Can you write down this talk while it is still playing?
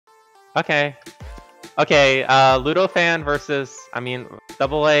Okay. Okay, Ludo fan versus,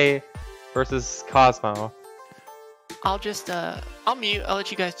 Double A versus Cosmo. I'll just, I'll mute. I'll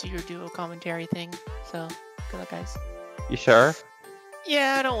let you guys do your duo commentary thing. So, good luck, guys. You sure?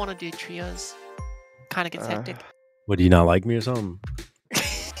 Yeah, I don't want to do trios. Kind of gets hectic. What, do you not like me or something?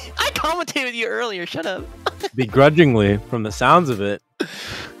 I commentated with you earlier. Shut up. Begrudgingly, from the sounds of it.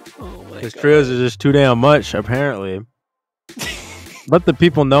 Oh my His God. trios are just too damn much, apparently. Let the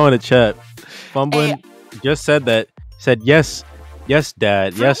people know in the chat. Fumbling just said that. Said yes, yes,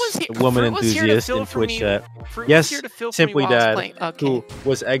 Dad. Fruit Yes, was woman Fruit was here to enthusiast fill in for Twitch me. chat. Fruit was Yes, here to fill for Simply me while I was Dad, playing. Okay. who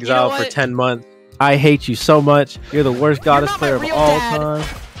was exiled for what? 10 months. I hate you so much. You're the worst goddess not my player of real all dad.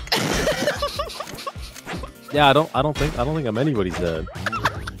 time. Yeah, I don't think I'm anybody's dad.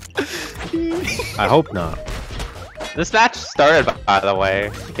 I hope not. This match started, by the way,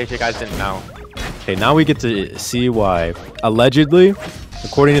 in case you guys didn't know. Okay, now we get to see why. Allegedly,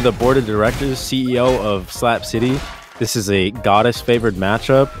 according to the board of directors, CEO of Slap City, this is a goddess-favored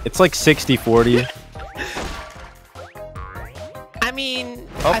matchup. It's like 60-40. I mean,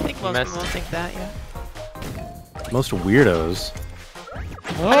 Oh, I think most missed. people think that, yeah. Most weirdos.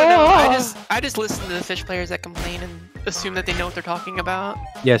 I don't know. I just listen to the fish players that complain and assume that they know what they're talking about.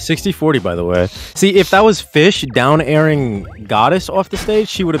 Yeah, 60-40, by the way. See, if that was Fish down-airing Goddess off the stage,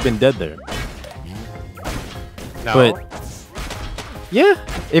 she would have been dead there. No. But, yeah,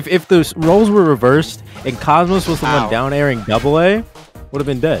 if the roles were reversed and Cosmos was the one down-airing Double A, would have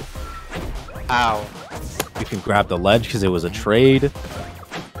been dead. Ow. You can grab the ledge because it was a trade.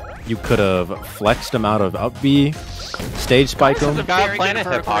 You could have flexed him out of up B, stage spike him. You got planet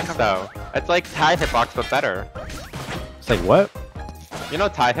hitbox, though. It's like Thai hitbox, but better. It's like, what? You know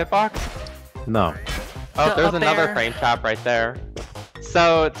Thai hitbox? No. Oh, there's up another there. frame trap right there.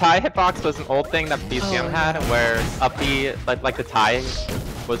 So Thai hitbox was an old thing that BCM had, where up B, like the Thai,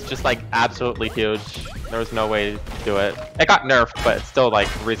 was just like absolutely huge. There was no way to do it. It got nerfed, but it's still like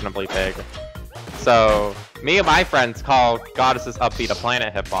reasonably big. So me and my friends call Goddess's up B the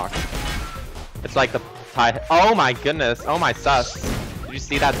planet hitbox. It's like the Thai. Oh my goodness! Oh my sus! Did you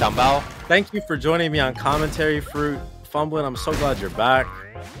see that dumbbell? Thank you for joining me on commentary, Fruit. Fumbling, I'm so glad you're back.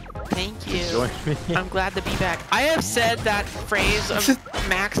 Thank you. Join me. I'm glad to be back. I have said that phrase of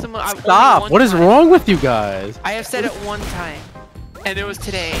maximum. Stop! What is wrong with you guys? I have said it one time, and it was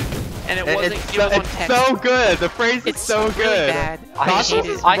today, and it wasn't. It's, It was on it's text. so good. The phrase is It's so really good. bad. Cosmos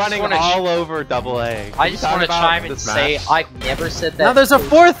is running all over Double A. I just want to chime and this say match? I've never said that. Now there's a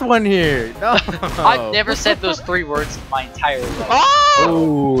fourth one here. No. I've never said those 3 words in my entire life.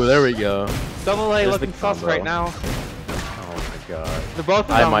 Oh! Oh, there we go. Double A There's looking the sus combo. right now. Oh my god. They're both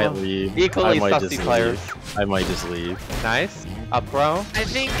of I them might leave. equally I might sussy just players. leave. I might just leave. Nice. Up throw.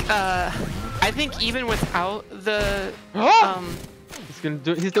 I think even without the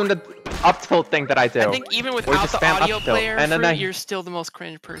He's doing the up tilt thing that I do. I think even Or without just the spam audio up tilt, player, and then Fruit, I- you're still the most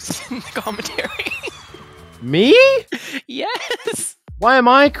cringe person in the commentary. Me? Yes. Why am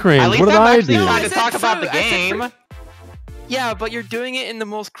I cringe? At least What did I'm I actually do? trying I to said talk about the Fruit, I said game. Fruit. Yeah, but you're doing it in the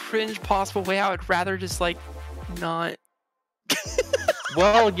most cringe possible way. I would rather just like not.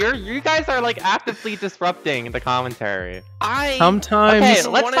 Well, you guys are like actively disrupting the commentary. Sometimes, Okay,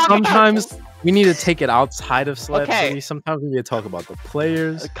 let's talk about- sometimes we need to take it outside of Slap Okay. City. Sometimes we need to talk about the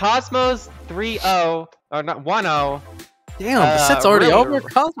players. Cosmos 3-0 or not 1-0. Damn, the set's already really- over.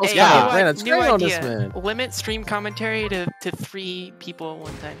 Cosmos Hey, Yeah. ran a new train on this idea. man. Limit stream commentary to 3 people at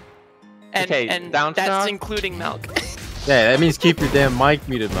one time. And, Okay, and down that's stock? including Milk. Yeah, that means keep your damn mic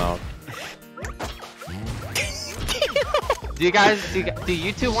muted, Mal. Do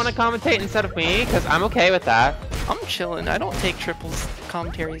you two want to commentate instead of me? Because I'm okay with that. I'm chilling. I don't take Triple's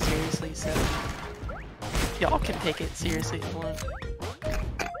commentary seriously, so y'all can take it seriously if you want.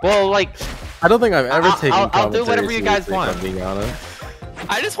 Well, like, I don't think I've ever taken I'll do commentary whatever you guys seriously, if want. I'm being honest.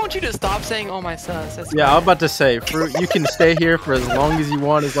 I just want you to stop saying "Oh my sus." That's Yeah, I was about to say, Fruit, you can stay here for as long as you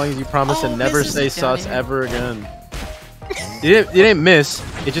want, as long as you promise Oh, to never misses say it down sus here. ever again. You didn't miss.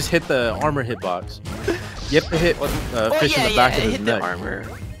 It just hit the armor hitbox. You have to hit Fish in the back of it his hit neck. the armor.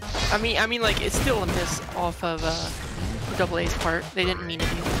 I mean, like it's still a miss off of Double A's part. They didn't mean to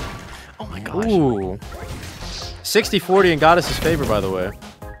do that. Oh my gosh. Ooh. 60-40 in Goddess's favor, by the way.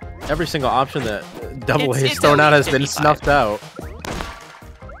 Every single option that Double A has It's thrown at out has least been 55. snuffed out.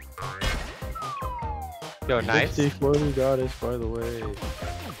 Yo, nice. 60-40 Goddess, by the way.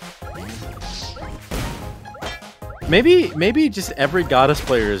 Maybe just every Goddess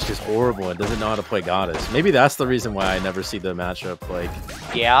player is just horrible and doesn't know how to play Goddess. Maybe that's the reason why I never see the matchup like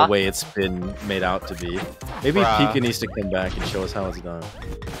Yeah. the way it's been made out to be. Maybe Bruh. Pika needs to come back and show us how it's done.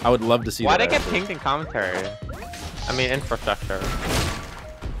 I would love to see Why'd that. I get actually. pinged in commentary? I mean, infrastructure.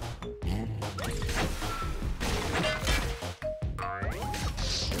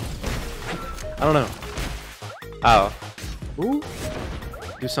 I don't know. Oh. Ooh.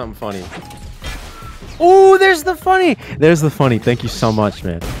 Do something funny. Ooh, there's the funny. There's the funny. Thank you so much,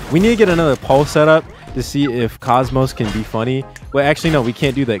 man. We need to get another poll set up to see if Cosmos can be funny. Well, actually, no, we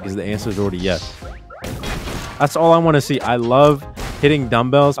can't do that because the answer is already yes. That's all I want to see. I love hitting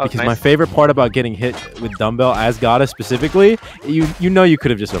dumbbells because nice. my favorite part about getting hit with dumbbell as Goddess specifically, you know you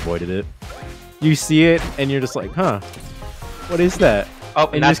could have just avoided it. You see it and you're just like, huh, what is that? Oh,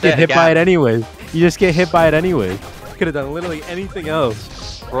 And you just get hit by it anyways. You just get hit by it anyways. Could have done literally anything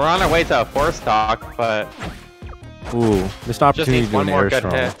else. We're on our way to a 4-stock, but Ooh, missed just opportunity needs to do one an more air good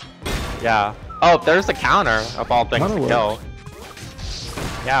strong. hit. Yeah. Oh, there's a counter of all things Counter to kill.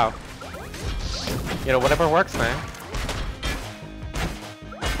 Yeah. You know, whatever works, man.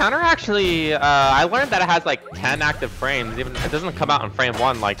 Counter actually, I learned that it has like 10 active frames. Even it doesn't come out in frame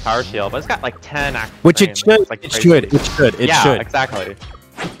 1 like Power Shield, but it's got like 10 active Which frames. it should. It's, like, It crazy. should. It should. It yeah, should. exactly.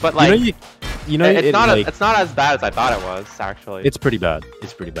 But like, You know, it's not like, it's not as bad as I thought it was. Actually, it's pretty bad.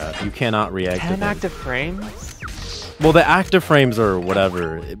 It's pretty bad. You cannot react. 10 to them. active frames. Well, the active frames or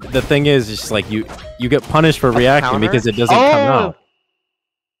whatever. The thing is, it's just like you get punished for reacting counter? because it doesn't come out.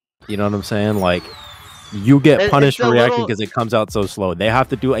 You know what I'm saying? Like, you get punished it's for a reacting little- because it comes out so slow. They have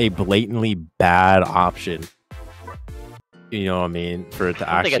to do a blatantly bad option. You know what I mean? For it to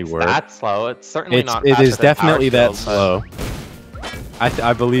I don't think actually it's work. that slow. It's certainly not. It faster is than Power definitely that Shield, but- slow.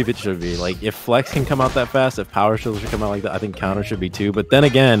 I believe it should be. Like, if Flex can come out that fast, if Power Shield should come out like that, I think Counter should be too. But then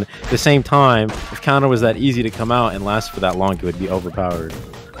again, at the same time, if Counter was that easy to come out and last for that long, it would be overpowered.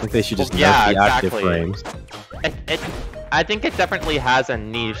 I think they should just nerf the active frames. I think it definitely has a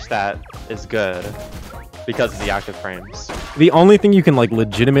niche that is good because of the active frames. The only thing you can like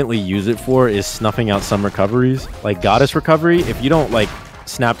legitimately use it for is snuffing out some recoveries, like Goddess recovery. If you don't like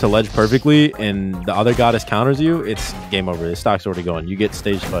snap to ledge perfectly and the other Goddess counters you, it's game over. The stock's already going. You get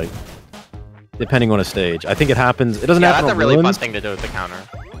stage spike, depending on a stage. I think it happens. It doesn't happen That's on a really fun ruins. thing to do with the counter.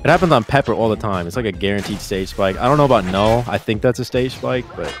 It happens on Pepper all the time. It's like a guaranteed stage spike. I don't know about Null. I think that's a stage spike,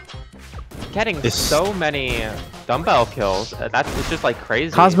 but Getting It's- so many dumbbell kills, it's just like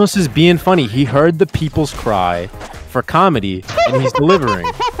crazy. Cosmos is being funny. He heard the people's cry for comedy, and he's delivering.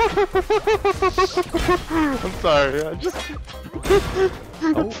 I'm sorry. I just.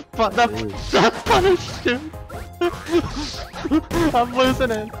 But that punished him. I'm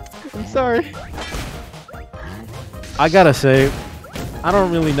losing it. I'm sorry. I gotta say, I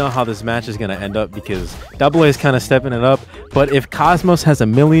don't really know how this match is gonna end up because Double A is kind of stepping it up. But if Cosmos has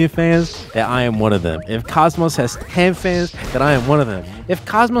 1 million fans, then I am one of them. If Cosmos has 10 fans, then I am one of them. If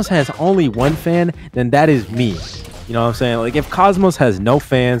Cosmos has only 1 fan, then that is me. You know what I'm saying? Like, if Cosmos has no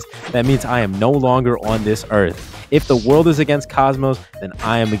fans, that means I am no longer on this earth. If the world is against Cosmos, then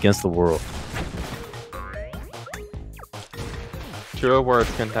I am against the world. Truer words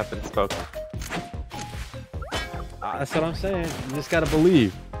couldn't have been spoken. That's what I'm saying. You just gotta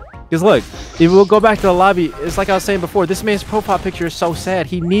believe. Because look, if we'll go back to the lobby, it's like I was saying before, this man's profile picture is so sad.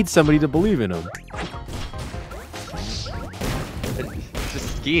 He needs somebody to believe in him. It's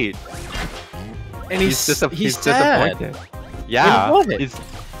just Skeet. And He's sad. disappointed. Yeah. In what? His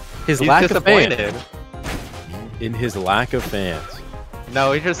He's lack of fans. disappointed. In his lack of fans.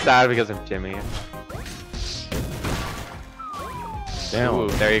 No, he's just sad because of Jimmy. Damn. Ooh,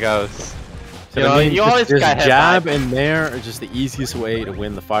 there he goes. So You I know, mean, you always just got hit jab by- in there are just the easiest way to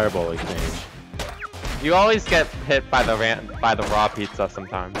win the fireball exchange. You always get hit by the raw pizza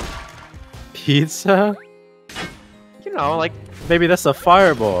sometimes. Pizza? You know, like Baby, that's a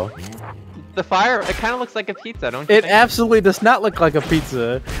fireball. the fire. It kind of looks like a pizza, don't you It think? absolutely does not look like a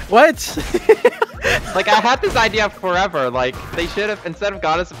pizza. What? Like I had this idea forever. Like they should have, instead of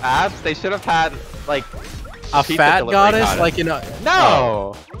goddess of abs, they should have had like A pizza fat delivery goddess? Like, you know.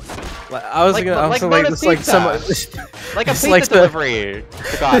 No, Like, I was Like- gonna. I was like like, Lotus it's like Pizza. someone. like a It's pizza like the- delivery.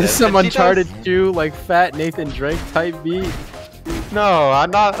 to goddess. Some And she does- Uncharted 2, like fat Nathan Drake type beat. No,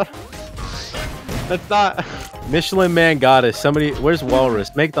 I'm not. That's not. Michelin Man Goddess. Somebody, where's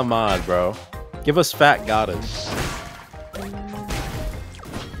Walrus? Make the mod, bro. Give us fat Goddess.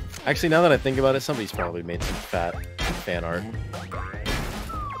 Actually, now that I think about it, somebody's probably made some fat fan art.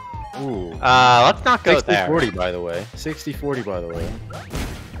 Ooh. Let's not go 60-40, by the way. 60-40, by the way.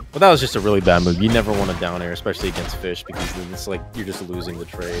 But that was just a really bad move. You never want to down air, especially against fish, because then it's like you're just losing the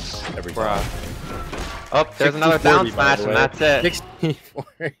trade every there, time. bruh. Oh, there's another down 60-40, by smash, the and way. that's it.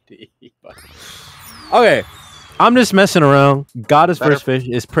 60-40. Okay, I'm just messing around. Goddess Better- versus Fish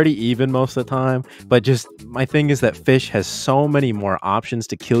is pretty even most of the time, but just my thing is that Fish has so many more options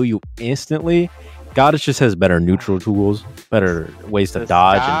to kill you instantly. Goddess just has better neutral tools, better ways to This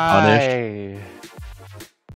dodge and punish. guy.